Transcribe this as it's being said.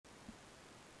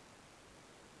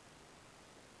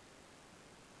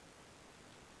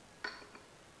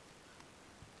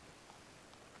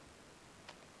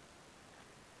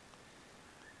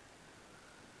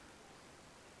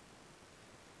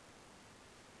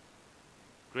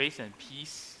Grace and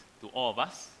peace to all of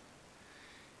us.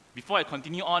 Before I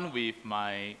continue on with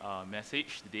my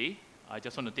message today, I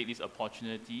just want to take this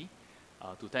opportunity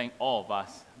to thank all of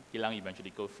us, Geylang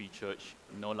Evangelical Free Church.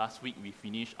 Last week we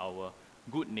finished our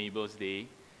Good Neighbors Day,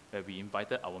 where we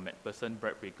invited our McPherson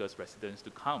Bread Breakers residents to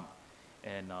come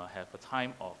and have a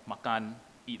time of makan,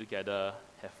 eat together,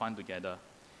 have fun together,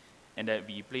 and that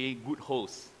we play good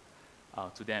hosts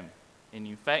to them. And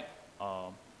in fact,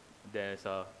 there's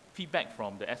a feedback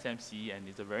from the SMC, and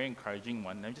it's a very encouraging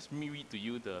one. Let me just read to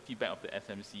you the feedback of the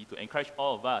SMC to encourage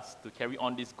all of us to carry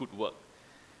on this good work.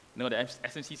 The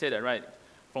SMC said that, right,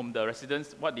 from the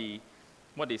residents, what they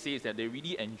say is that they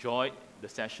really enjoyed the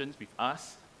sessions with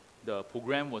us. The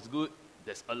program was good.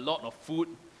 There's a lot of food,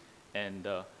 and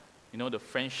the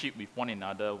friendship with one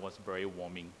another was very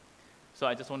warming. So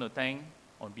I just want to thank,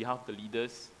 on behalf of the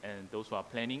leaders and those who are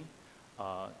planning,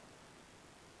 all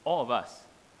of us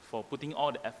for putting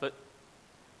all the effort,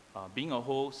 being a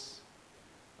host,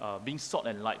 being salt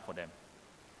and light for them.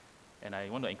 And I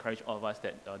want to encourage all of us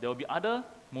that there will be other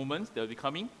moments that will be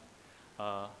coming.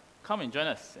 Come and join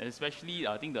us, and especially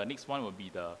I think the next one will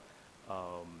be the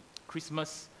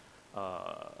Christmas.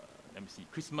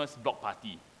 Christmas block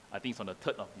party. I think it's on the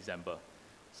 3rd of December.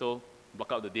 So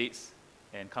block out the dates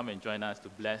and come and join us to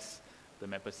bless the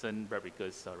McPherson Bread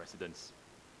Breakers residents.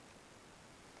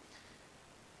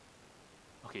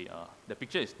 Okay, the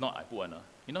picture is not I put one.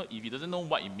 If he doesn't know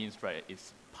what it means, right,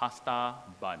 it's pasta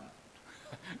bun.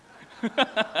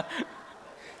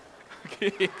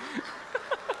 Okay.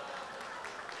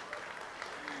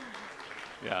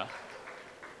 Yeah.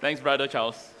 Thanks, Brother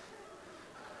Charles.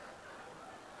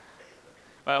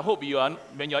 But I hope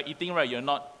when you are eating, right, you're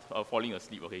not falling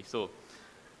asleep, okay? So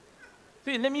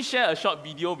let me share a short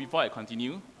video before I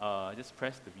continue. Just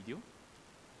press the video.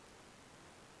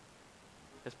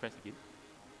 Just press again.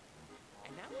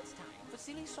 And now it's time for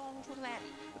Silly Songs with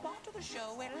Larry, the part of the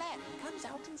show where Larry comes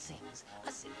out and sings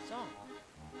a silly song.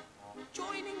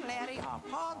 Joining Larry are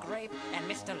Pa Grape and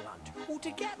Mr. Lunt, who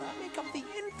together make up the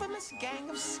infamous gang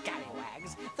of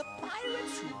scallywags, the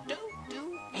pirates who don't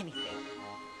do anything.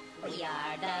 We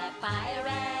are the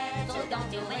pirates who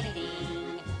don't do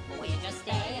anything. We just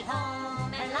stay at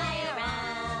home and lie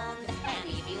around. And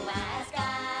if you ask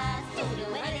us to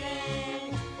do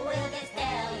anything, we'll just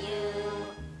tell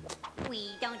you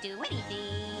we don't do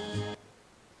anything.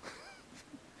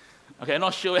 Okay, I'm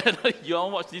not sure whether you all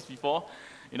watched this before.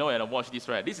 When I watched this,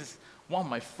 right, this is one of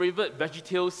my favorite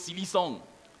VeggieTales silly songs.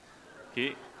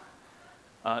 Okay.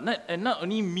 Not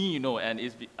only me, and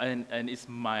it's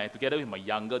together with my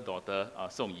younger daughter,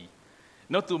 Song Yi.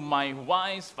 To my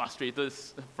wife's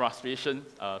frustration,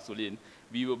 Sulin,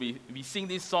 we sing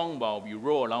this song while we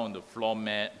roll around on the floor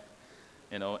mat,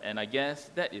 and I guess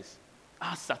that is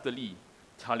us subtly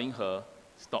telling her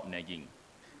stop nagging,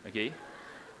 okay?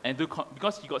 And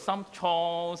because you got some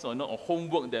chores or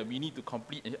homework that we need to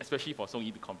complete, especially for Song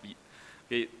Yi to complete,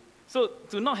 okay? So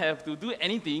to not have to do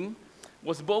anything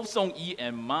was both Song Yi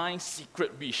and my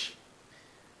secret wish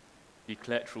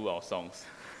declared through our songs.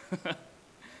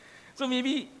 So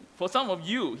maybe for some of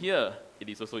you here, it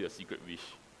is also your secret wish.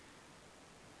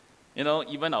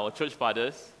 Even our church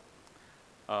fathers,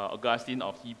 Augustine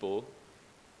of Hippo,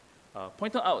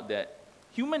 pointed out that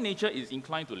human nature is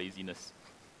inclined to laziness.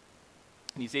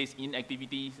 And he says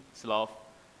inactivity, sloth,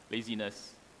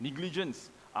 laziness, negligence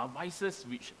are vices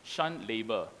which shun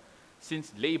labor,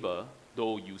 since labor,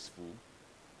 though useful,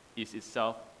 is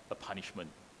itself a punishment.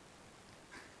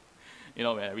 When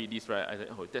I read this, right, I said,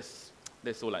 oh, that's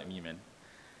so like me, man.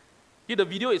 Here, the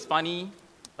video is funny.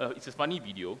 It's a funny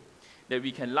video that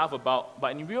we can laugh about.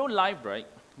 But in real life, right,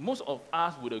 most of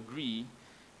us would agree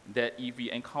that if we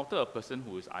encounter a person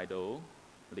who is idle,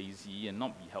 lazy, and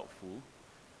not be helpful,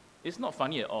 it's not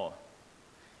funny at all.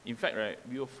 In fact, right,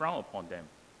 we will frown upon them.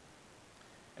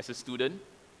 As a student,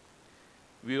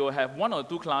 we will have one or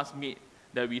two classmates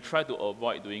that we try to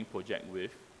avoid doing project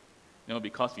with,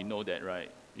 because we know that, right,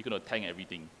 you're going to tank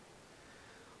everything.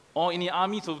 Or in the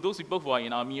army, so those people who are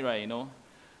in army, right,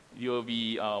 you'll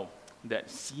be that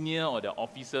senior or the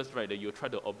officers, right, that you'll try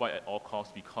to avoid at all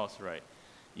costs because, right,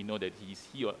 that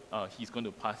he's going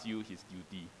to pass you his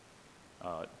duty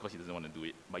because he doesn't want to do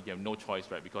it. But you have no choice,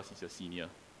 right, because he's your senior.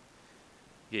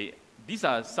 Okay, these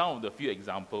are some of the few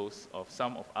examples of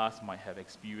some of us might have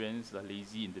experienced the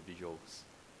lazy individuals.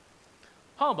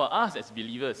 How about us as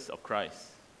believers of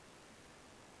Christ?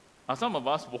 Are some of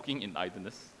us walking in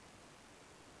idleness?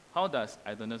 How does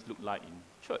idleness look like in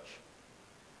church?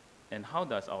 And how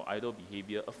does our idle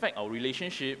behavior affect our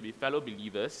relationship with fellow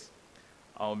believers,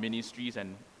 our ministries,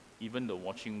 and even the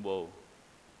watching world?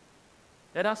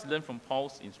 Let us learn from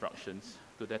Paul's instructions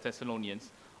to the Thessalonians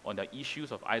on the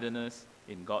issues of idleness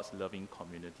in God's loving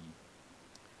community.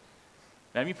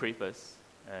 Let me pray first,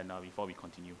 and before we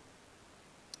continue.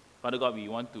 Father God, we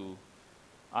want to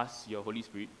ask your Holy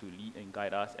Spirit to lead and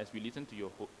guide us as we listen to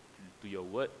your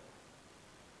word.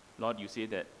 Lord, you say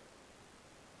that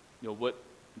your word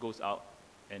goes out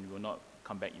and will not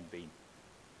come back in vain.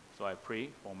 So I pray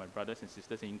for my brothers and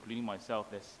sisters, including myself,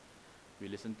 as we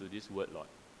listen to this word, Lord.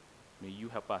 May you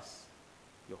help us,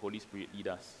 your Holy Spirit lead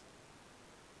us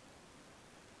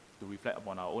to reflect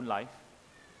upon our own life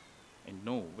and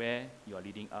know where you are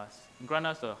leading us. And grant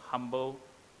us a humble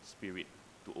spirit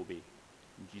to obey.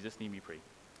 In Jesus' name we pray.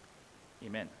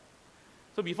 Amen.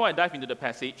 So before I dive into the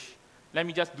passage, let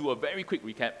me just do a very quick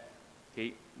recap.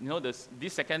 Okay, you know, this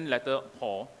second letter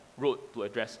Paul wrote to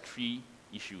address 3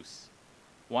 issues.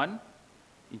 One,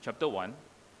 in chapter 1,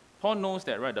 Paul knows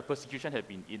that the persecution had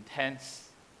been intense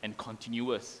and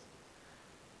continuous.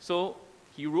 So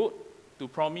he wrote to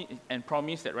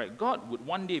promise that God would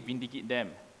one day vindicate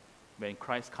them when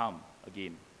Christ comes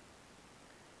again.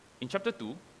 In chapter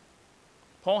 2,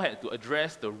 Paul had to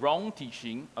address the wrong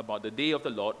teaching about the day of the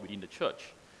Lord within the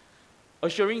church,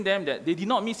 assuring them that they did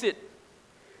not miss it,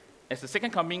 as the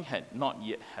second coming had not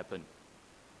yet happened.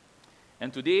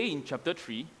 And today, in chapter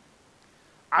 3,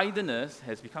 idleness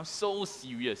has become so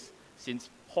serious since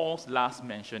Paul's last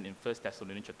mention in 1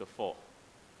 Thessalonians chapter 4,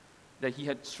 that he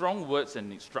had strong words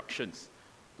and instructions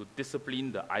to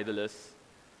discipline the idlers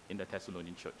in the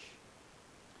Thessalonian church.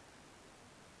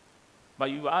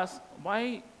 But you ask,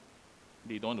 why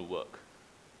they don't want to work?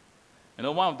 You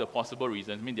know, one of the possible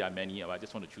reasons, there are many, but I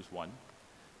just want to choose one.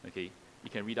 Okay, you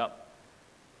can read up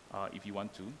if you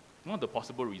want to. One of the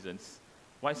possible reasons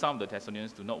why some of the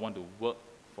Thessalonians do not want to work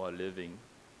for a living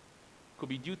could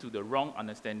be due to the wrong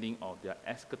understanding of their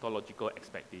eschatological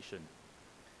expectation.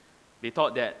 They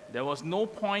thought that there was no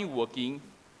point working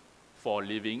for a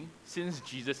living since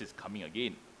Jesus is coming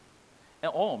again.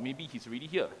 Or maybe he's already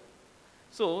here.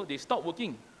 So they stopped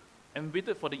working and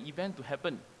waited for the event to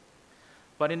happen.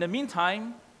 But in the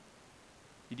meantime,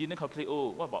 he didn't calculate,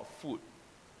 what about food?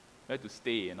 Where to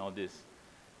stay and all this?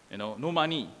 No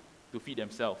money to feed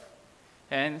themselves.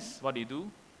 Hence, what they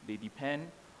do, they depend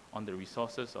on the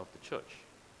resources of the church.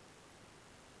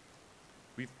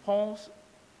 With Paul's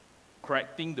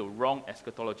correcting the wrong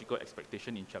eschatological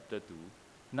expectation in chapter 2,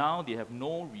 now they have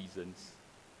no reasons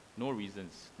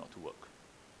not to work.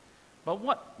 But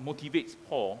what motivates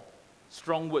Paul?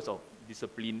 Strong words of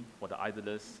discipline for the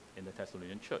idlers in the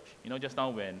Thessalonian church. Just now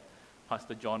when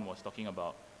Pastor John was talking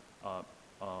about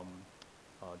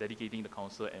dedicating the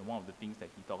council, and one of the things that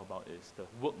he talked about is the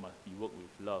work must be worked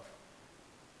with love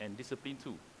and discipline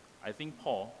too. I think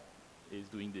Paul is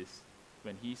doing this.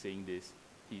 When he's saying this,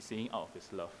 he's saying out of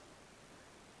his love.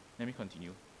 Let me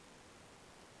continue.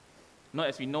 Now,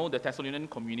 as we know, the Thessalonian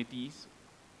communities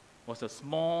was a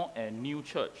small and new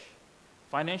church.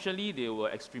 Financially, they were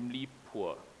extremely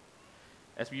poor.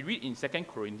 As we read in 2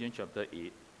 Corinthians chapter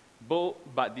 8,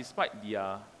 but despite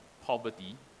their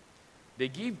poverty, they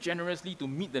gave generously to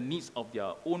meet the needs of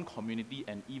their own community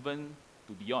and even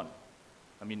to beyond.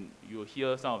 You'll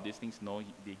hear some of these things,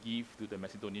 they give to the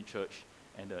Macedonian church,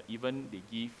 and even they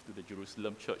give to the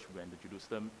Jerusalem church when the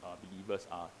Jerusalem believers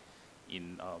are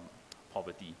in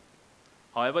poverty.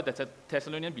 However, the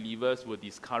Thessalonian believers were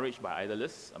discouraged by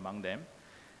idlers among them.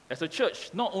 As a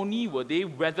church, not only were they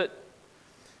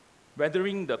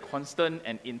weathering the constant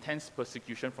and intense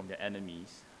persecution from their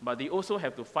enemies, but they also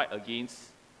have to fight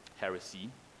against heresy.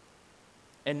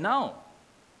 And now,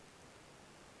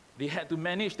 they had to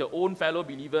manage their own fellow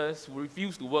believers who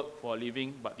refused to work for a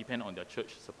living but depend on their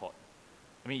church support.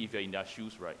 If you're in their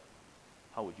shoes, right,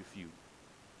 how would you feel?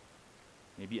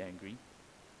 Maybe angry?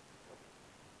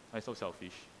 I'm so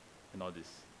selfish and all this,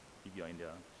 if you're in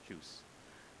their shoes.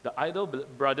 The idle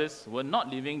brothers were not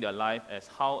living their life as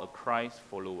how a Christ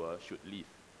follower should live.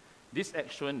 This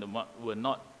action were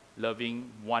not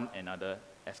loving one another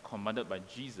as commanded by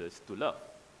Jesus to love.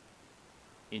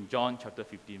 In John chapter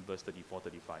 15, verse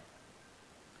 34-35.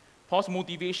 Paul's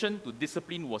motivation to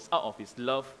discipline was out of his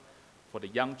love for the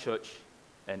young church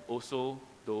and also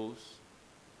those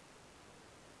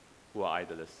who are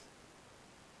idlers.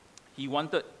 He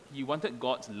wanted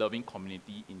God's loving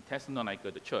community in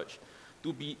Thessalonica, the church,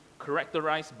 to be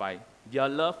characterized by their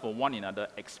love for one another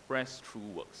expressed through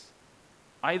works.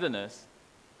 Idleness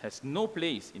has no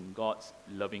place in God's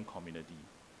loving community.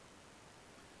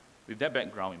 With that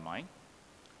background in mind,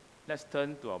 let's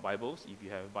turn to our Bibles, if you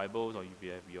have Bibles or if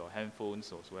you have your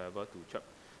handphones or whatever,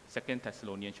 to 2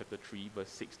 Thessalonians chapter 3, verse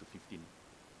 6 to 15.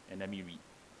 And let me read.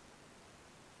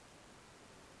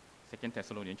 2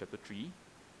 Thessalonians chapter 3,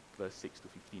 verse 6 to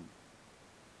 15.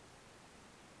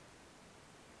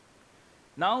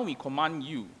 Now we command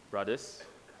you, brothers,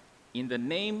 in the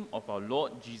name of our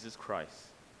Lord Jesus Christ,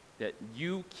 that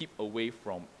you keep away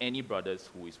from any brothers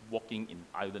who is walking in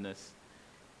idleness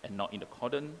and not in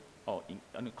accordance or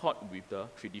in accord with the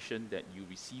tradition that you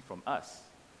receive from us.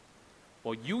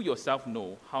 For you yourself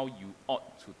know how you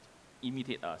ought to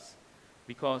imitate us,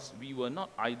 because we were not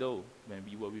idle when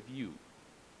we were with you,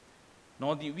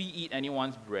 nor did we eat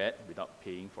anyone's bread without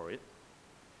paying for it.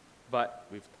 But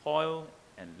with toil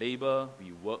and labor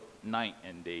we worked night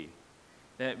and day,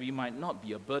 that we might not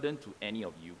be a burden to any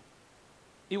of you.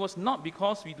 It was not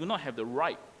because we do not have the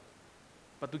right,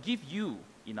 but to give you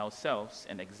in ourselves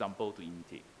an example to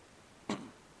imitate.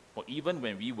 For even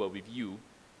when we were with you,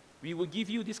 we will give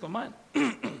you this command.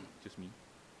 Excuse me.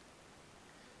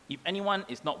 If anyone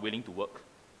is not willing to work,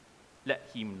 let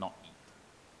him not eat.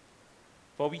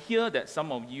 For we hear that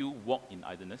some of you walk in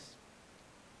idleness,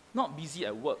 not busy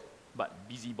at work, but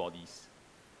busybodies.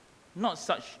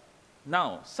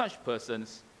 Such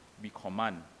persons we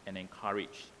command and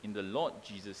encourage in the Lord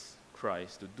Jesus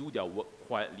Christ to do their work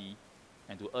quietly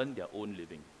and to earn their own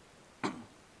living.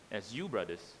 As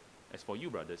for you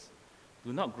brothers,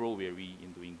 do not grow weary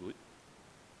in doing good.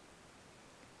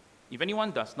 If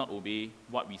anyone does not obey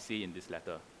what we say in this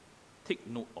letter, take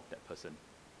note of that person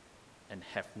and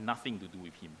have nothing to do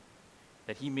with him,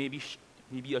 that he may be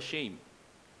ashamed.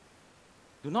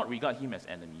 Do not regard him as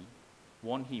enemy,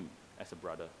 warn him as a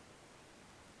brother.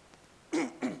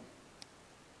 Point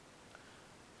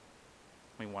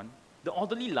 1. The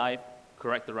orderly life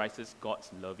characterizes God's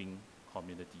loving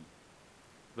community.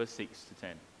 Verse 6 to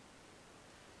 10.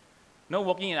 No,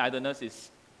 walking in idleness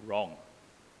is wrong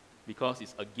because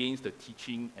it's against the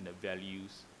teaching and the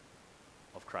values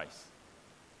of Christ.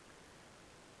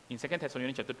 In 2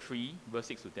 Thessalonians chapter 3, verse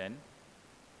 6 to 10,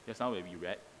 just now where we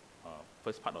read,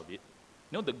 first part of it,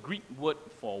 the Greek word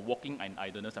for walking in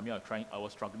idleness, I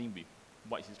was struggling with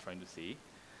what is it trying to say.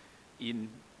 In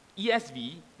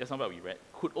ESV, just now what we read,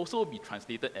 could also be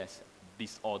translated as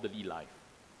disorderly life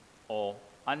or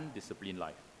undisciplined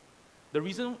life. The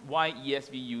reason why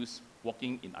ESV used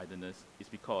walking in idleness is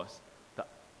because the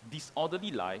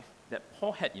disorderly life that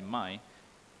Paul had in mind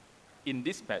in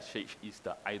this passage is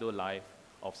the idle life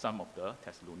of some of the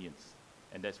Thessalonians.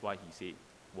 And that's why he said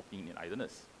walking in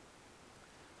idleness.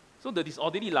 So the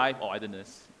disorderly life or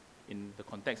idleness in the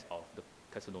context of the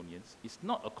Thessalonians is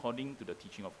not according to the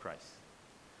teaching of Christ.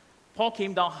 Paul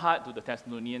came down hard to the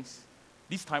Thessalonians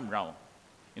this time round.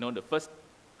 The first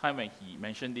time when he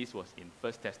mentioned this was in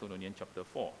 1 Thessalonians chapter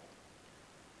 4.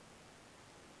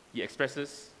 He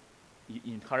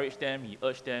encouraged them, he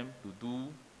urged them to do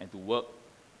and to work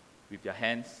with their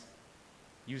hands,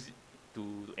 use it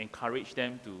to encourage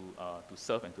them to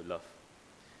serve and to love.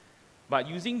 But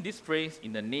using this phrase,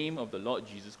 in the name of the Lord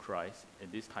Jesus Christ,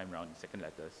 at this time round in second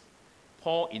letters,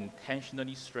 Paul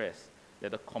intentionally stressed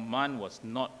that the command was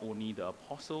not only the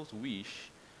apostles'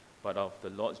 wish, but of the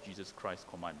Lord Jesus Christ's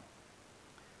command.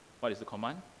 What is the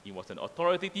command? It was an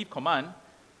authoritative command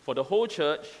for the whole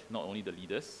church, not only the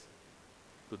leaders,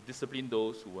 to discipline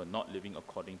those who were not living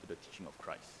according to the teaching of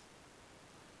Christ.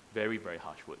 Very, very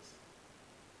harsh words.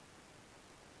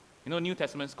 New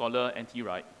Testament scholar N.T.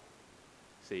 Wright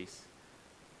says,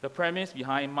 the premise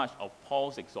behind much of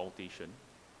Paul's exhortation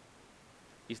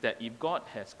is that if God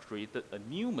has created a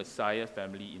new Messiah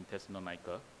family in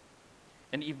Thessalonica,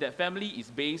 and if that family is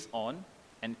based on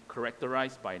and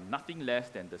characterized by nothing less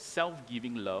than the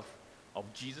self-giving love of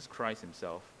Jesus Christ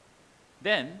himself,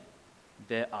 then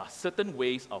there are certain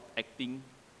ways of acting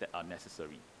that are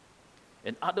necessary,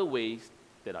 and other ways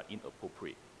that are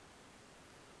inappropriate.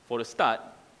 For the start,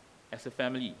 as a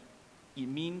family, it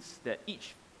means that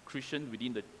each Christian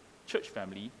within the church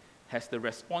family has the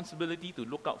responsibility to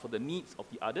look out for the needs of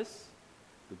the others,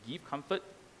 to give comfort,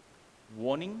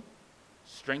 warning,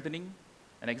 strengthening,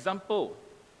 an example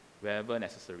wherever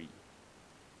necessary.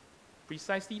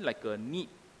 Precisely like a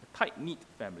tight-knit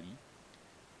family,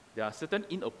 there are certain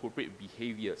inappropriate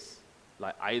behaviors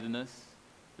like idleness,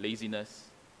 laziness,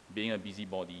 being a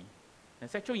busybody, and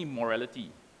sexual immorality.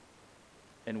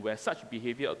 And where such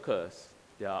behavior occurs,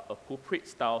 there are appropriate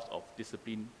styles of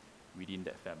discipline within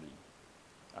that family.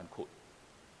 Unquote.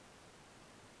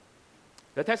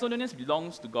 The Thessalonians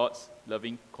belongs to God's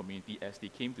loving community as they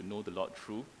came to know the Lord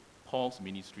through Paul's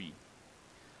ministry.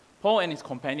 Paul and his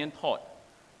companion taught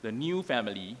the new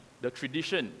family the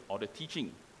tradition or the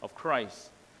teaching of Christ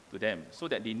to them so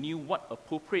that they knew what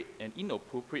appropriate and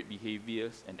inappropriate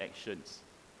behaviors and actions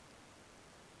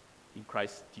in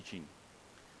Christ's teaching.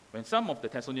 When some of the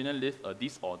Thessalonians lived a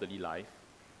disorderly life,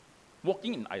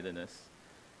 walking in idleness,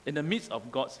 in the midst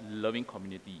of God's loving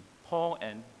community, Paul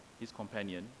and his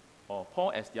companion, or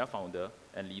Paul as their founder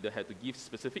and leader, had to give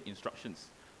specific instructions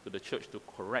to the church to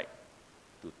correct,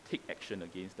 to take action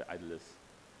against the idlers.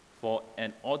 For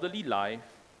an orderly life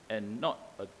and not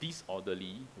a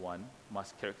disorderly one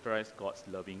must characterize God's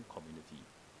loving community.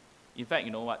 In fact,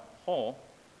 you know what? Paul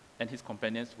and his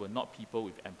companions were not people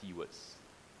with empty words.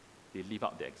 They live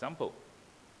out their example.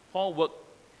 Paul worked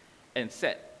and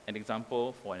set an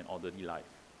example for an orderly life.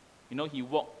 You know, he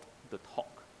walked the talk,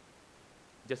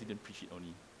 just didn't preach it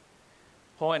only.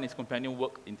 Paul and his companion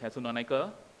worked in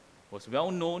Thessalonica,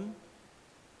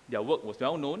 their work was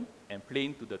well known and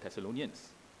plain to the Thessalonians.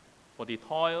 For they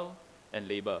toil and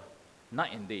labor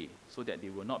night and day so that they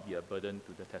will not be a burden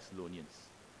to the Thessalonians.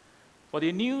 For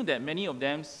they knew that many of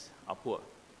them are poor.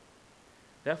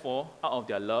 Therefore, out of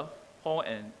their love,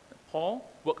 Paul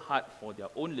worked hard for their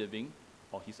own living,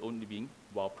 or his own living,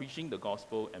 while preaching the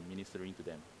gospel and ministering to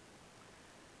them.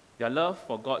 Their love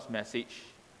for God's message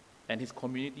and his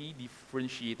community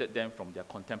differentiated them from their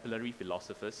contemporary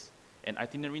philosophers and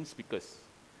itinerant speakers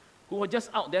who were just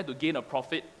out there to gain a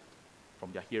profit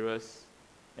from their hearers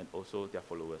and also their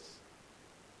followers.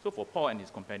 So for Paul and his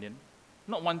companion,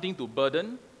 not wanting to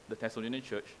burden the Thessalonian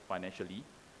church financially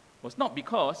was not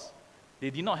because they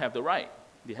did not have the right.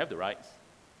 They have the rights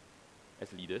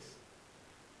as leaders.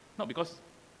 Not because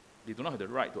they do not have the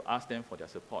right to ask them for their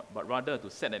support, but rather to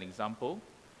set an example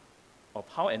of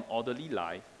how an orderly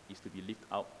life is to be lived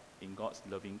out in God's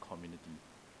loving community.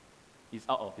 It's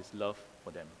out of his love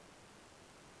for them.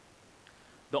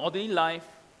 The orderly life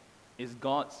is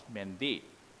God's mandate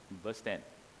in verse 10.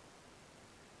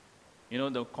 You know,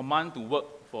 the command to work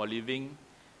for a living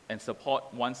and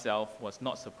support oneself was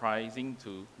not surprising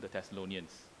to the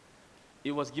Thessalonians.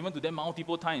 It was given to them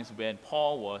multiple times when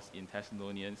Paul was in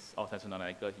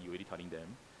Thessalonica, he already telling them.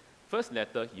 First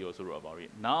letter, he also wrote about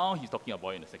it. Now he's talking about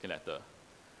it in the second letter.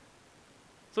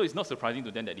 So it's not surprising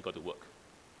to them that they got to work.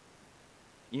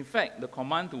 In fact, the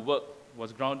command to work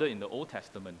was grounded in the Old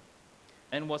Testament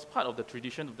and was part of the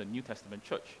tradition of the New Testament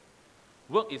church.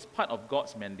 Work is part of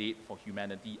God's mandate for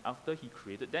humanity after he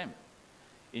created them.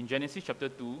 In Genesis chapter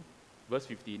 2, verse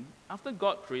 15, after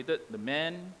God created the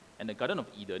man and the Garden of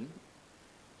Eden,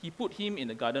 he put him in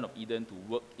the Garden of Eden to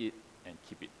work it and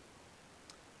keep it.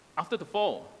 After the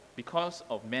fall, because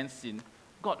of man's sin,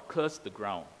 God cursed the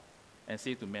ground and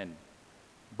said to man,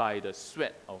 "By the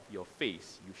sweat of your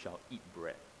face you shall eat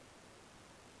bread."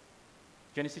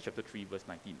 Genesis chapter 3, verse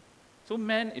 19. So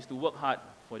man is to work hard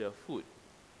for their food,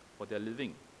 for their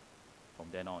living, from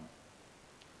then on.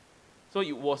 So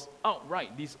it was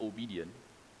outright disobedient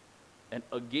and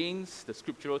against the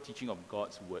scriptural teaching of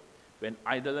God's word when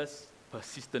idlers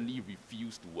persistently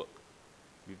refuse to work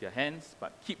with their hands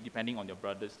but keep depending on their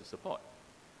brothers to support.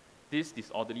 This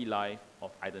disorderly life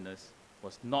of idleness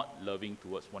was not loving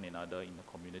towards one another in the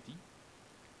community,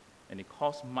 and it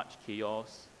caused much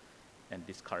chaos and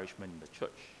discouragement in the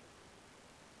church.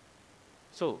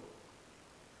 So,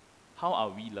 how are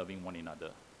we loving one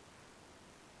another?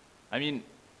 I mean,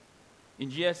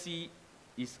 in GSC,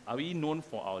 are we known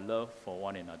for our love for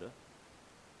one another?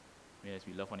 As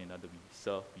we love one another, we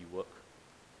serve, we work.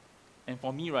 And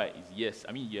for me, right, is yes.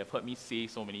 I mean, you have heard me say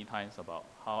so many times about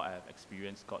how I have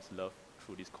experienced God's love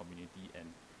through this community and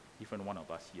different one of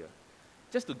us here.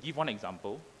 Just to give one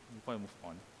example, before I move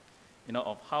on,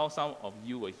 of how some of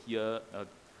you were here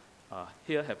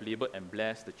have labored and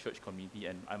blessed the church community,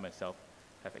 and I myself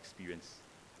have experienced.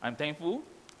 I'm thankful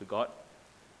to God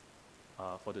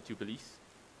for the Jubilees.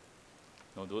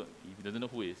 No, if you don't know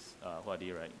who are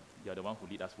they, right? They are the one who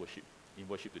lead us in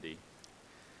worship today.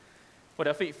 For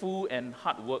their faithful and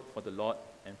hard work for the Lord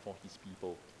and for his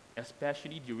people,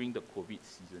 especially during the COVID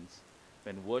seasons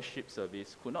when worship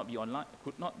service could not be on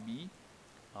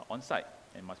site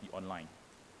and must be online.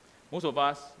 Most of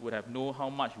us would have known how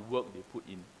much work they put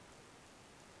in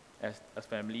as a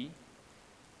family,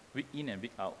 week in and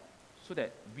week out, so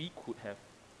that we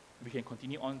can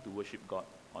continue on to worship God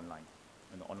online,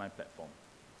 on the online platform.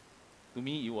 To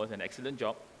me, it was an excellent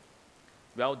job,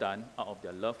 well done out of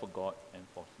their love for God and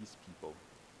for his people.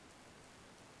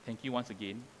 Thank you once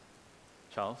again,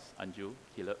 Charles, Anju,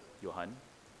 Caleb, Johan,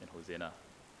 and Hosanna.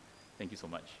 Thank you so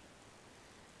much.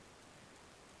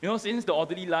 Since the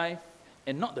orderly life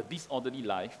and not the disorderly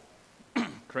life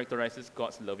characterizes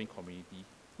God's loving community,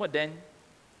 what then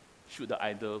should the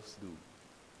idols do?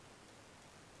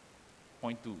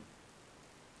 Point 2.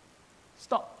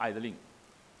 Stop idling.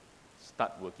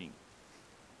 Start working.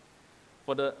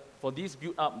 For this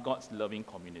build up God's loving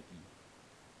community.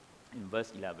 In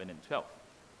verse 11 and 12.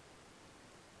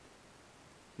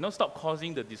 Stop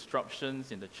causing the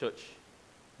disruptions in the church,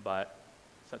 but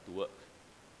start to work.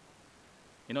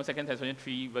 2 Thessalonians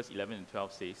 3, verse 11 and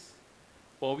 12 says,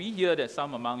 "For we hear that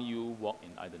some among you walk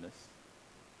in idleness,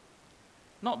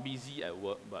 not busy at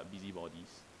work, but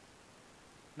busybodies.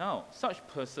 Now, such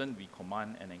person we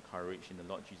command and encourage in the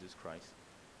Lord Jesus Christ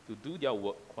to do their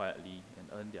work quietly and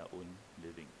earn their own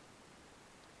living."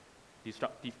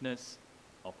 Destructiveness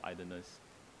of idleness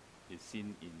is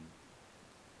seen in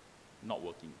not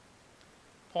working.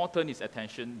 Paul turned his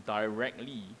attention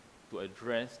directly to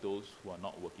address those who are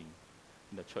not working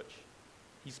in the church.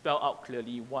 He spelled out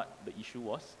clearly what the issue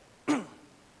was.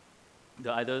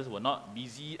 The idlers were not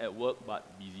busy at work,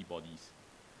 but busybodies.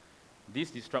 This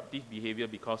disruptive behavior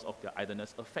because of their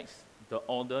idleness affects the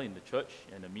order in the church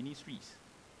and the ministries.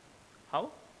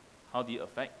 How? How did it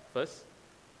affect? First,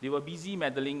 they were busy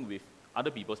meddling with other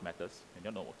people's matters when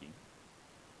they're not working,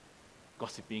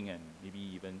 gossiping and maybe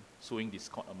even sowing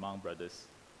discord among brothers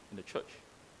in the church.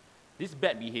 This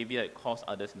bad behavior had caused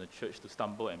others in the church to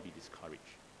stumble and be discouraged.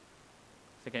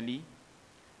 Secondly,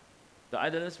 the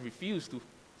idlers refused to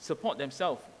support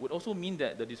themselves would also mean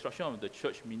that the destruction of the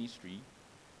church ministry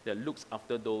that looks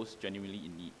after those genuinely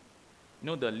in need.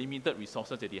 The limited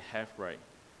resources that they have, right,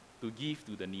 to give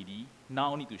to the needy,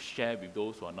 now need to share with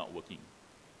those who are not working.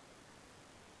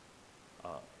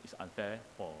 It's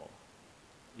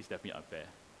definitely unfair.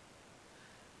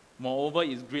 Moreover,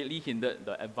 it's greatly hindered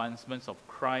the advancements of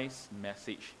Christ's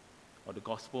message or the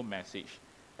gospel message,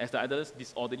 as the idlers'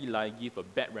 disorderly life give a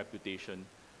bad reputation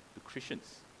to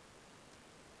Christians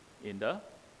in the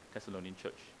Thessalonian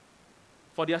church.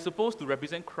 For they are supposed to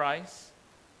represent Christ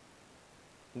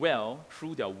well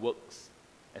through their works,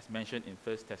 as mentioned in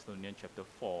 1 Thessalonians chapter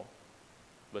 4,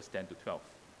 verse 10 to 12.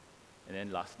 And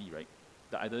then lastly, right,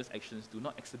 the idlers' actions do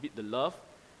not exhibit the love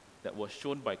that was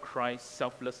shown by Christ's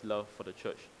selfless love for the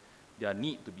church. Their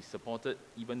need to be supported,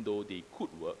 even though they could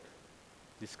work,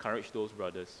 discourage those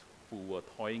brothers who were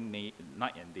toiling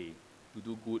night and day to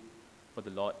do good for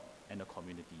the Lord and the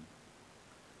community.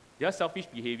 Their selfish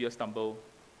behavior stumbled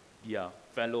their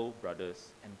fellow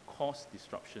brothers and caused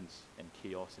disruptions and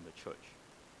chaos in the church.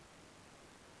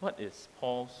 What is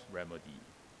Paul's remedy?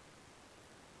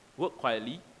 Work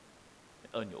quietly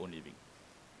and earn your own living.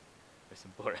 Very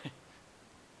simple, right?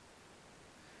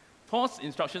 Paul's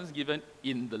instructions given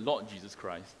in the Lord Jesus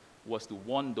Christ was to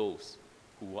warn those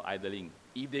who were idling.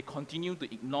 If they continue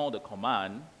to ignore the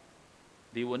command,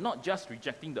 they were not just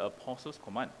rejecting the apostles'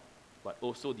 command, but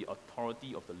also the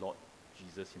authority of the Lord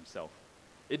Jesus himself.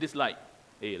 It is like,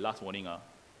 hey, last warning.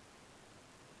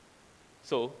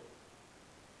 So,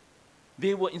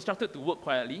 they were instructed to work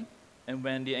quietly, and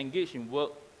when they engaged in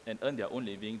work and earned their own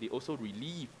living, they also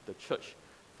relieved the church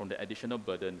from the additional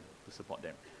burden to support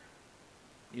them.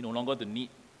 You no longer the need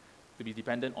to be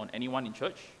dependent on anyone in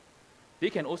church. They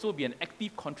can also be an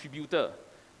active contributor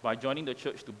by joining the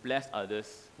church to bless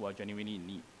others who are genuinely in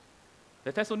need.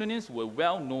 The Thessalonians were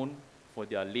well known for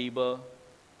their labor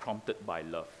prompted by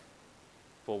love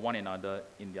for one another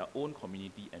in their own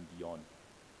community and beyond.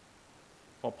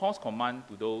 For Paul's command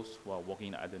to those who are walking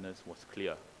in idleness was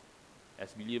clear.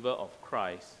 As believers of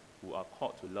Christ who are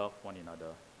called to love one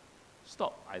another,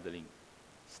 stop idling,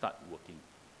 start working.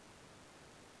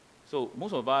 So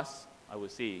most of us, I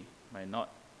would say, might not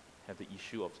have the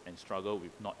issue of and struggle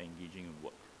with not engaging in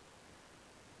work.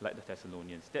 Like the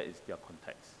Thessalonians, that is their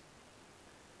context.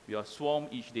 We are swarmed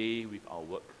each day with our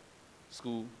work,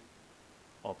 school,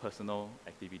 or personal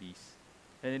activities.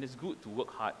 And it is good to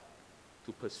work hard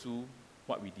to pursue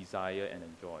what we desire and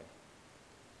enjoy,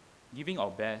 giving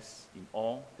our best in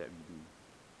all that we do.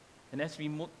 And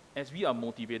as we are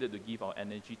motivated to give our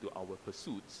energy to our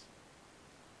pursuits,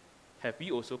 have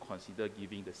we also considered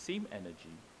giving the same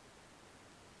energy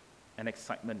and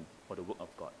excitement for the work of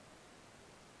God?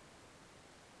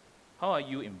 How are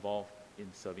you involved in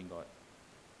serving God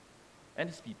and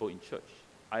His people in church,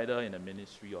 either in a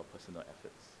ministry or personal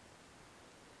efforts?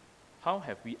 How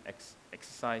have we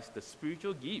exercised the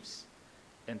spiritual gifts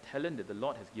and talent that the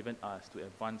Lord has given us to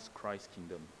advance Christ's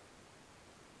kingdom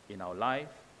in our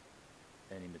life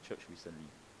and in the church recently?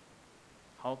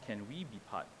 How can we be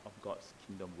part of God's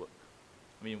kingdom work?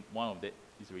 I mean, one of that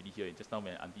is already here. Just now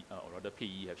when Auntie, or rather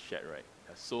Pei have shared, right?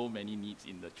 There's so many needs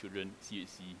in the children,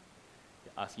 CHC.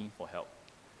 They're asking for help.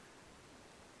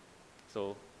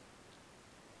 So,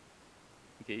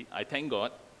 okay, I thank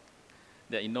God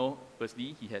that,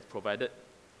 firstly, He has provided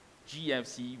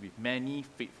GFC with many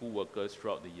faithful workers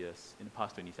throughout the years, in the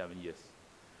past 27 years,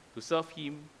 to serve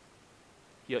Him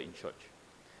here in church.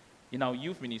 In our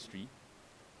youth ministry,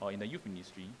 I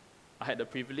had the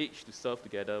privilege to serve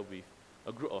together with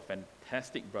a group of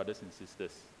fantastic brothers and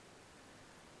sisters.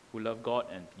 who love God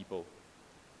and people.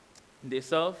 They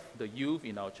serve the youth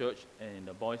in our church and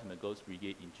the boys and the girls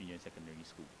brigade in junior and secondary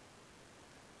school.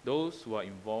 Those who are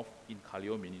involved in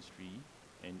Kaleo ministry,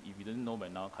 and if you didn't know by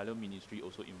now, Kaleo ministry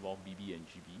also involve BB and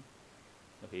GB,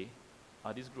 okay,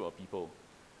 are this group of people.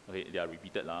 Okay, they are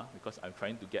repeated because I'm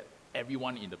trying to get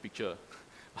everyone in the picture,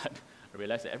 but I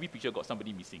realized that every picture got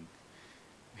somebody missing.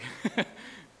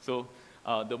 So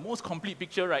the most complete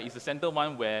picture, right, is the center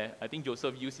one where I think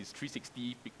Joseph used his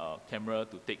 360 camera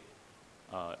to take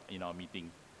in our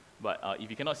meeting. But if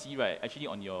you cannot see, right, actually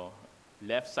on your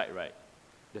left side, right,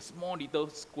 the small little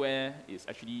square is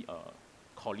actually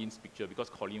Colin's picture, because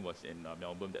Colin was in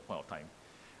Melbourne at that point of time.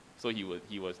 So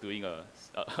he was doing a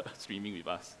streaming with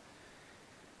us.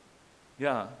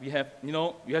 Yeah, we have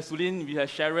Sulin, we have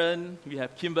Sharon, we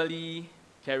have Kimberly,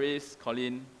 Caris,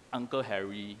 Colin, Uncle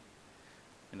Harry,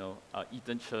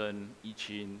 Ethan Chen, Yi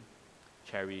Chin,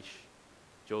 Cherish,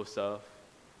 Joseph,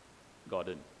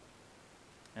 Gordon.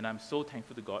 And I'm so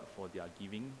thankful to God for their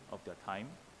giving of their time,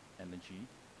 energy,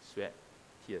 sweat,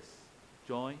 tears,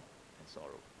 joy, and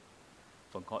sorrow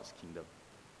for God's kingdom.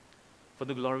 For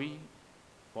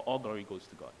all glory goes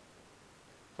to God.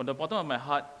 From the bottom of my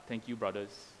heart, thank you,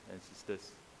 brothers and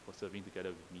sisters, for serving together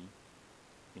with me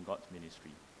in God's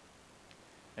ministry.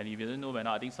 And if you don't know by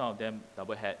now, I think some of them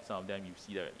double hat, some of them you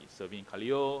see that is serving in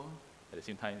Kaleo, at the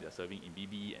same time they're serving in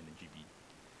BB and in GB.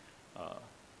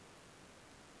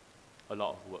 A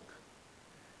lot of work.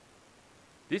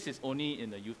 This is only in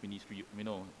the youth ministry,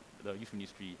 the youth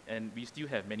ministry, and we still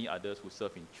have many others who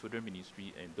serve in children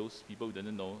ministry, and those people who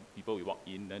don't know, people we walk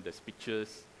in, then there's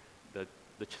pictures, the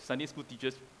Sunday school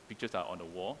teachers' pictures are on the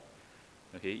wall.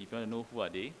 Okay, if you want to know who are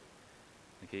they.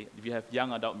 Okay, we have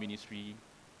young adult ministry,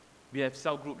 we have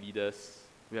cell group leaders,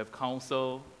 we have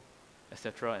council,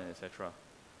 etc. and etc.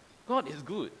 God is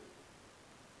good.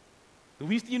 Do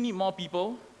we still need more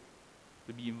people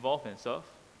to be involved and serve?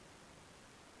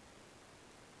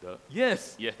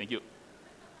 Yes, thank you.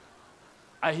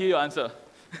 I hear your answer.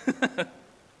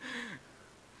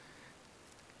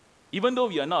 Even though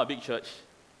we are not a big church,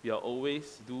 we are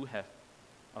always do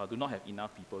not have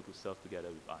enough people to serve together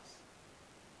with us.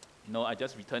 I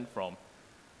just returned from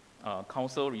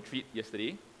council retreat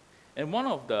yesterday, and one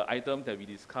of the items that we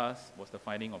discussed was the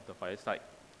finding of the fireside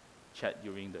chat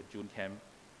during the June camp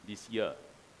this year.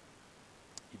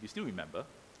 If you still remember,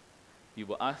 we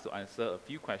were asked to answer a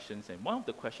few questions, and one of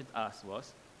the questions asked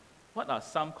was, what are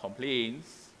some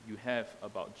complaints you have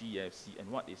about GEFC, and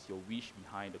what is your wish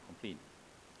behind the complaint?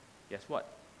 Guess what?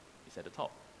 It's at the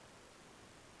top.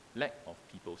 Lack of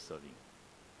people serving.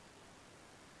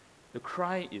 The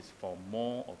cry is for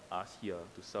more of us here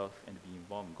to serve and be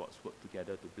involved in God's work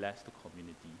together to bless the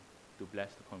community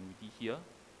here,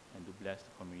 and to bless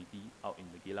the community out in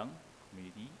the Geylang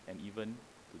community, and even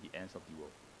to the ends of the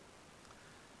world.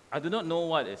 I do not know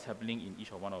what is happening in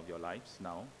each one of your lives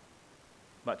now,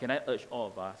 but can I urge all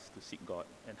of us to seek God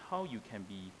and how you can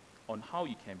be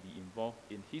involved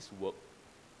in His work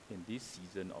in this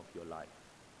season of your life.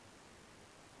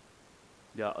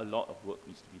 There are a lot of work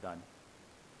needs to be done.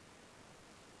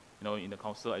 In the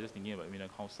council, I'm just thinking about in the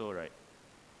council, right?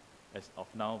 As of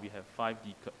now, we have five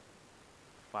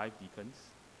deacons,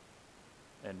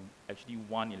 and actually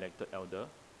 1 elected elder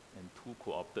and 2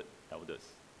 co-opted elders.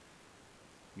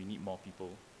 We need more people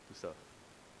to serve.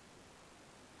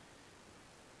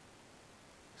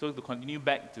 So to continue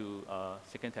back to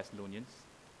 2 Thessalonians,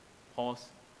 Paul's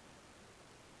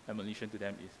admonition to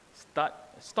them is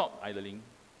stop idling,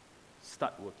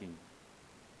 start working.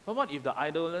 But what if the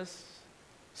idlers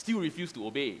still refuse to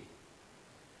obey?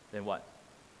 Then what?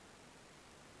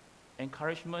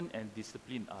 Encouragement and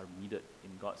discipline are needed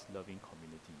in God's loving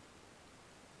community.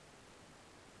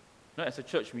 Now, as a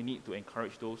church, we need to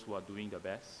encourage those who are doing their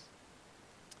best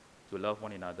to love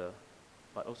one another,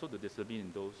 but also to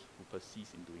discipline those who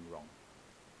persist in doing wrong.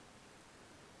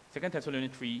 2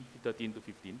 Thessalonians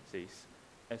 3:13-15 says,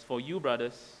 "As for you,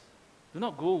 brothers, do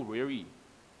not grow weary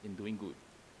in doing good.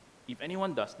 If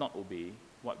anyone does not obey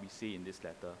what we say in this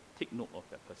letter, take note of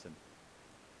that person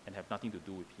and have nothing to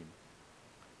do with him,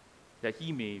 that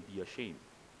he may be ashamed.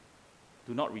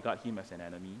 Do not regard him as an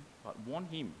enemy, but warn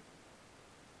him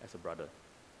as a brother."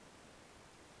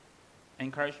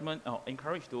 Encourage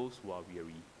those who are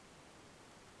weary.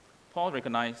 Paul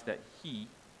recognized that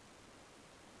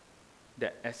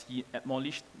as he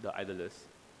admonished the idlers,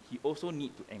 he also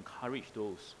needs to encourage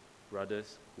those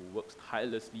brothers who work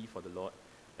tirelessly for the Lord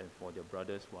and for their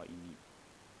brothers who are in need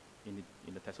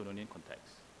in the Thessalonian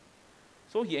context.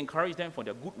 So he encouraged them for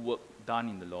their good work done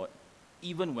in the Lord,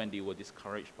 even when they were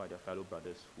discouraged by their fellow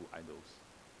brothers who idols.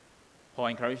 Paul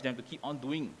encouraged them to keep on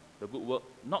doing the good work,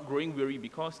 not growing weary,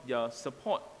 because their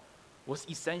support was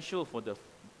essential for the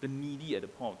needy at the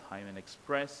point of time, and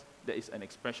that is an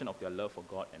expression of their love for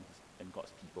God and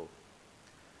God's people.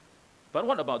 But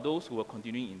what about those who were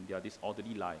continuing in their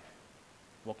disorderly life,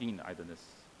 walking in idleness,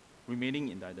 remaining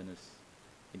in idleness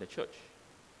in the church?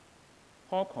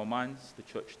 Paul commands the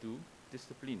church to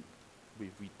discipline with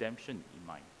redemption in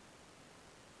mind.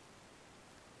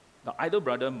 The idle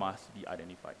brother must be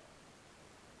identified,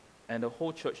 and the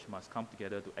whole church must come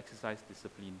together to exercise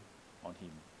discipline on him.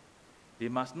 They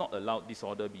must not allow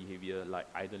disordered behavior like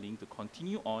idling to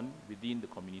continue on within the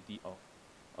community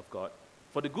of God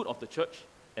for the good of the church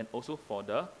and also for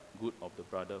the good of the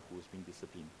brother who is being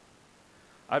disciplined.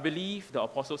 I believe the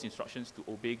apostles' instructions to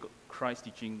obey Christ's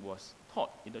teaching was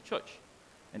taught in the church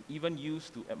and even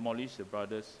used to admonish the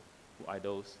brothers who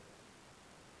idols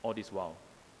all this while.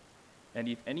 And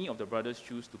if any of the brothers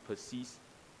choose to persist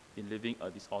in living a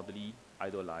disorderly,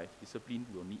 idle life, discipline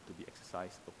will need to be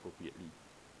exercised appropriately.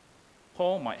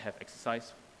 Paul might have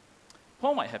exercised,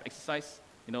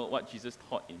 what Jesus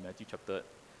taught in Matthew chapter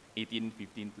 18,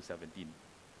 15 to 17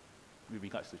 with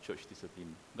regards to church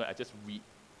discipline. God, I just read.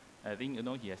 I think,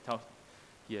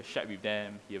 he has shared with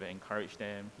them, he has encouraged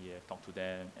them, he has talked to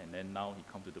them, and then now he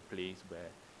comes to the place where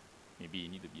maybe you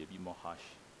need to be a bit more harsh.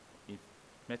 In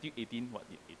Matthew 18, what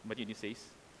Matthew 18 says,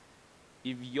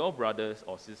 if your brothers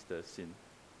or sisters sin,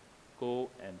 go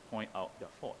and point out their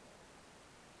fault,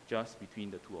 just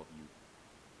between the two of you.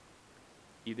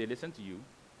 If they listen to you,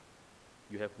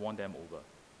 you have won them over.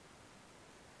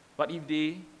 But if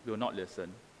they will not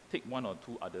listen, take one or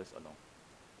two others along,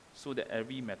 so that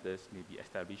every matter may be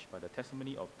established by the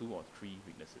testimony of 2 or 3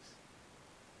 witnesses.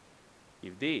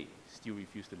 If they still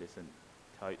refuse to listen,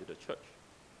 tell it to the church.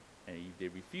 And if they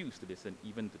refuse to listen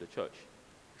even to the church,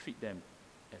 treat them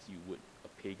as you would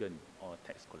a pagan or a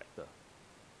tax collector.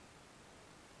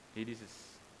 Okay, this is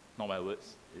not my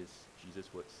words, it's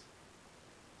Jesus' words.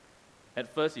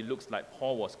 At first, it looks like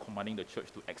Paul was commanding the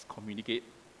church to excommunicate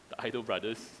the idol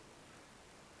brothers.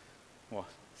 Wow,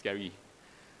 scary.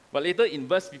 But later in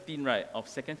verse 15, right,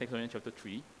 of 2 Thessalonians chapter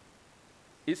 3,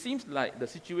 it seems like the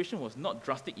situation was not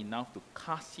drastic enough to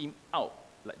cast him out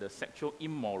like the sexual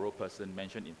immoral person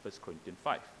mentioned in 1 Corinthians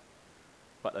 5,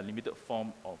 but a limited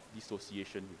form of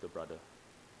dissociation with the brother.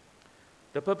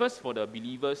 The purpose for the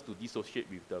believers to dissociate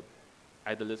with the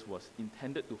idlers was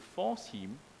intended to force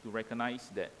him to recognize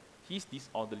that his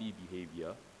disorderly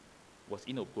behavior was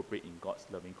inappropriate in God's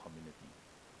loving community.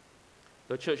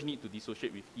 The church needs to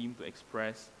dissociate with him to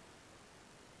express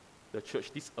the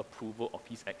church's disapproval of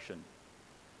his action.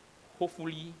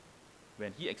 Hopefully,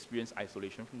 when he experienced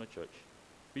isolation from the church,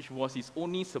 which was his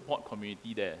only support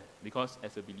community there, because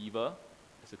as a believer,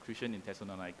 as a Christian in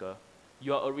Thessalonica,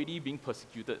 you are already being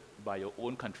persecuted by your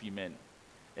own countrymen.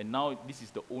 And now this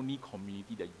is the only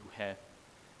community that you have.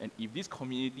 And if this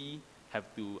community have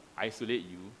to isolate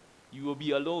you, you will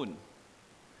be alone.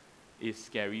 It's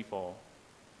very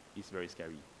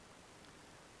scary.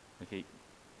 Okay.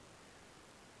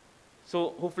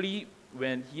 So hopefully,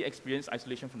 when he experienced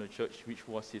isolation from the church, which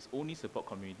was his only support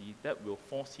community, that will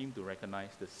force him to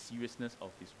recognize the seriousness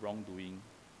of his wrongdoing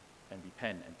and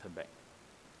repent and turn back.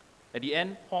 At the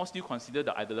end, Paul still considered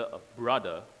the idler a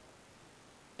brother,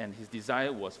 and his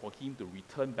desire was for him to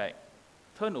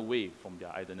turn away from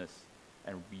their idleness,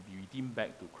 and be redeemed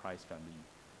back to Christ's family.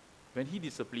 When he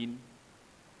disciplined,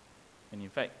 and in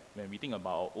fact, when we think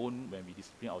about when we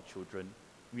discipline our children,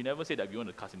 we never say that we want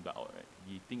to cast him back out, right?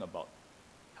 We think about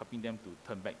helping them to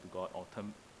turn back to God or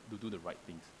to do the right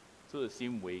things. So the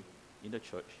same way, in the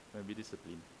church, when we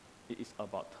discipline, it is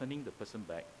about turning the person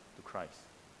back to Christ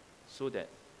so that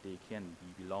they can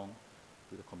belong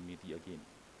to the community again.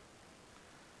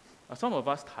 Are some of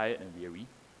us tired and weary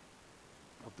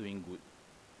of doing good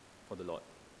for the Lord,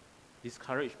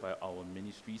 discouraged by our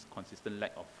ministry's consistent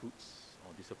lack of fruits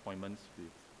or disappointments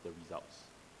with the results?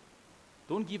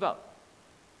 Don't give up.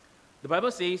 The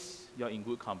Bible says you're in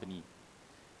good company.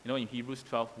 In Hebrews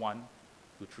 12:1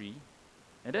 to 3,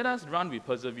 and let us run with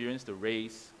perseverance the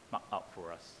race marked out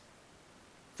for us.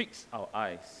 Fix our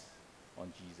eyes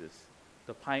on Jesus,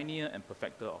 the pioneer and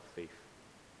perfecter of faith.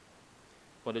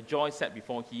 For the joy set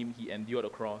before him, he endured the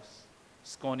cross,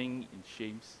 scorning in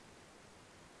shames,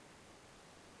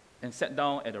 and sat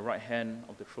down at the right hand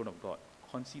of the throne of God.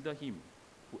 Consider him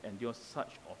who endures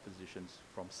such oppositions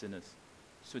from sinners,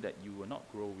 so that you will not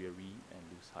grow weary and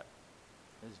lose heart.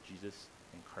 That's Jesus'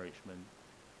 encouragement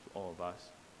to all of us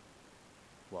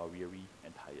who are weary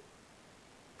and tired.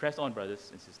 Press on, brothers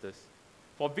and sisters,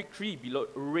 for victory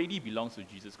already belongs to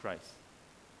Jesus Christ.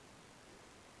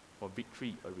 For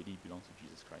victory already belongs to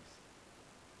Jesus Christ.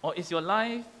 Or is your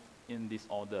life in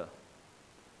disorder?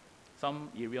 some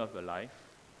area of your life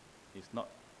is not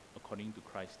according to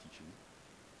Christ's teaching.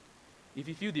 If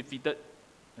you feel defeated,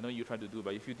 I know you try to do,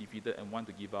 but you feel defeated and want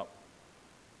to give up,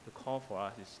 the call for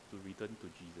us is to return to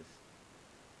Jesus.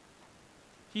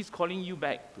 He's calling you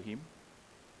back to Him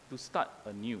to start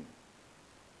anew.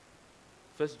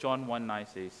 1 John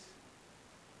 1:9 says,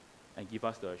 and give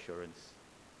us the assurance,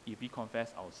 if we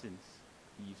confess our sins,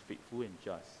 He is faithful and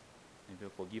just, and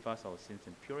will forgive us our sins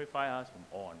and purify us from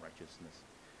all unrighteousness.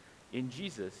 In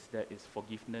Jesus, there is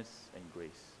forgiveness and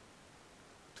grace.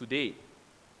 Today,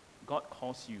 God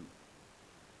calls you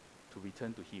to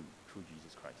return to Him through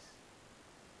Jesus Christ.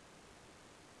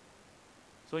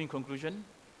 So in conclusion,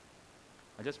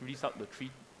 I just list out the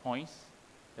 3 points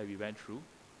that we went through.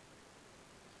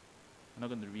 I'm not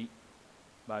going to read,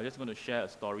 but I'm just going to share a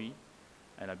story,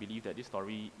 and I believe that this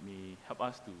story may help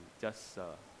us to just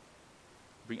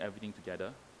bring everything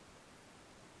together.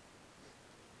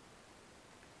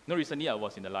 Recently I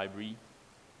was in the library,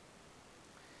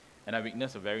 and I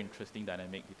witnessed a very interesting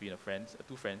dynamic between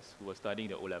two friends who were studying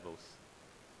their O-levels.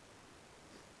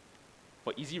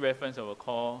 For easy reference, I will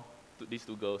call these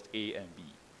 2 girls A and B.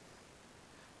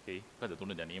 Okay, because I don't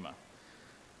know their name.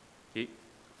 Okay,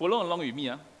 follow along with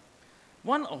me.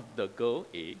 One of the girl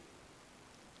A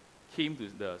came to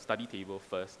the study table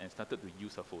first and started to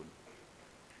use her phone.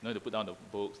 They put down the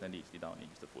books, then they sit down and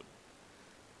use the phone.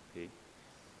 Okay.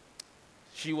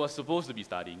 She was supposed to be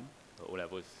studying, her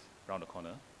O-levels around the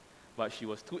corner, but she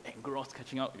was too engrossed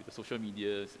catching up with the social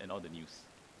medias and all the news.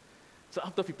 So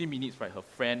after 15 minutes, right, her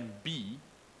friend B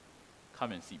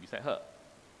come and sit beside her.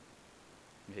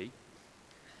 Okay.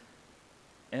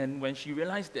 And when she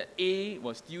realized that A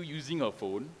was still using her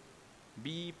phone,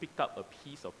 B picked up a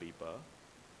piece of paper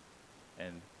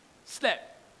and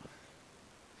slapped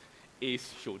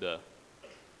A's shoulder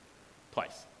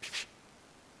twice.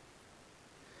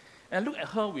 And I looked at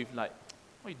her with like,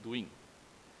 what are you doing?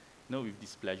 With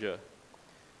displeasure.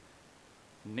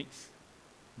 Next,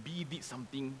 B did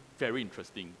something very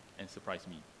interesting and surprised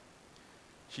me.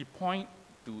 She pointed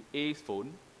to A's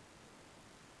phone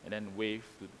and then waved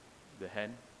to the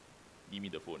hand, give me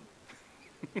the phone.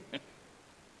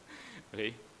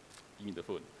 Okay, give me the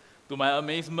phone. To my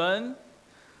amazement,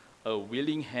 A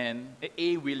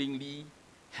willingly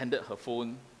handed her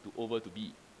phone over to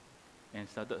B and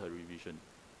started her revision.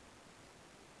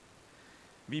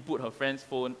 B put her friend's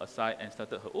phone aside and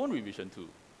started her own revision too.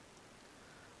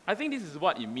 I think this is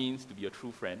what it means to be a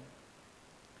true friend,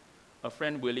 a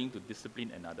friend willing to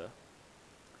discipline another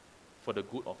for the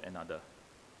good of another.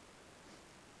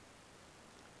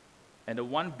 And the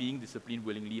one being disciplined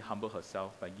willingly humbled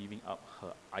herself by giving up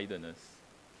her idleness,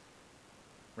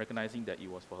 recognizing that it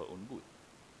was for her own good.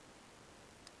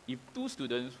 If 2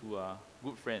 students who are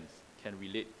good friends can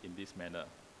relate in this manner,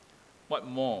 what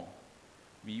more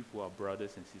we who are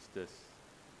brothers and sisters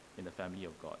in the family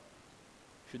of God?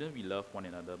 Shouldn't we love one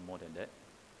another more than that?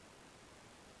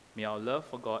 May our love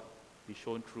for God be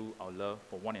shown through our love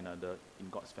for one another in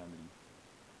God's family.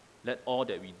 Let all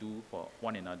that we do for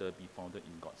one another be founded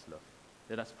in God's love.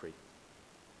 Let us pray.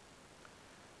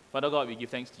 Father God, we give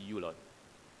thanks to you, Lord,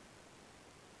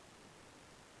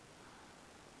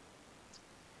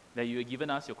 that you have given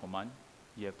us your command.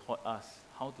 You have taught us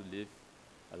how to live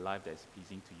a life that is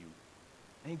pleasing to you.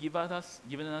 And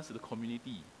given us the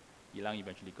community, Yilang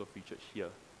Evangelical Free Church here,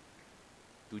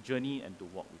 to journey and to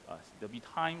walk with us. There will be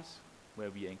times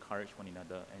where we encourage one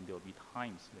another, and there will be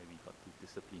times where we got to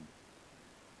discipline.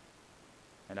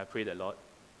 And I pray that, Lord,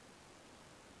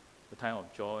 the time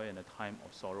of joy and the time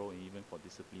of sorrow and even for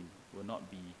discipline will not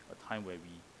be a time where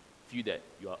we feel that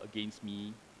you are against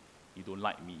me, you don't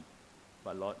like me.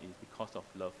 But Lord, it is because of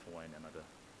love for one another,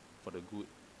 for the good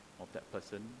of that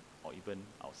person or even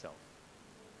ourselves.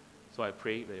 So I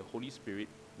pray that your Holy Spirit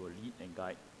will lead and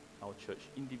guide our church,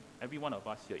 every one of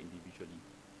us here individually,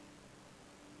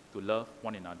 to love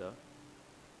one another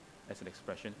as an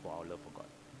expression for our love for God.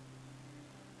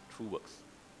 True works.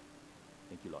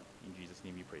 Thank you, Lord. In Jesus'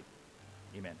 name we pray.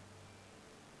 Amen.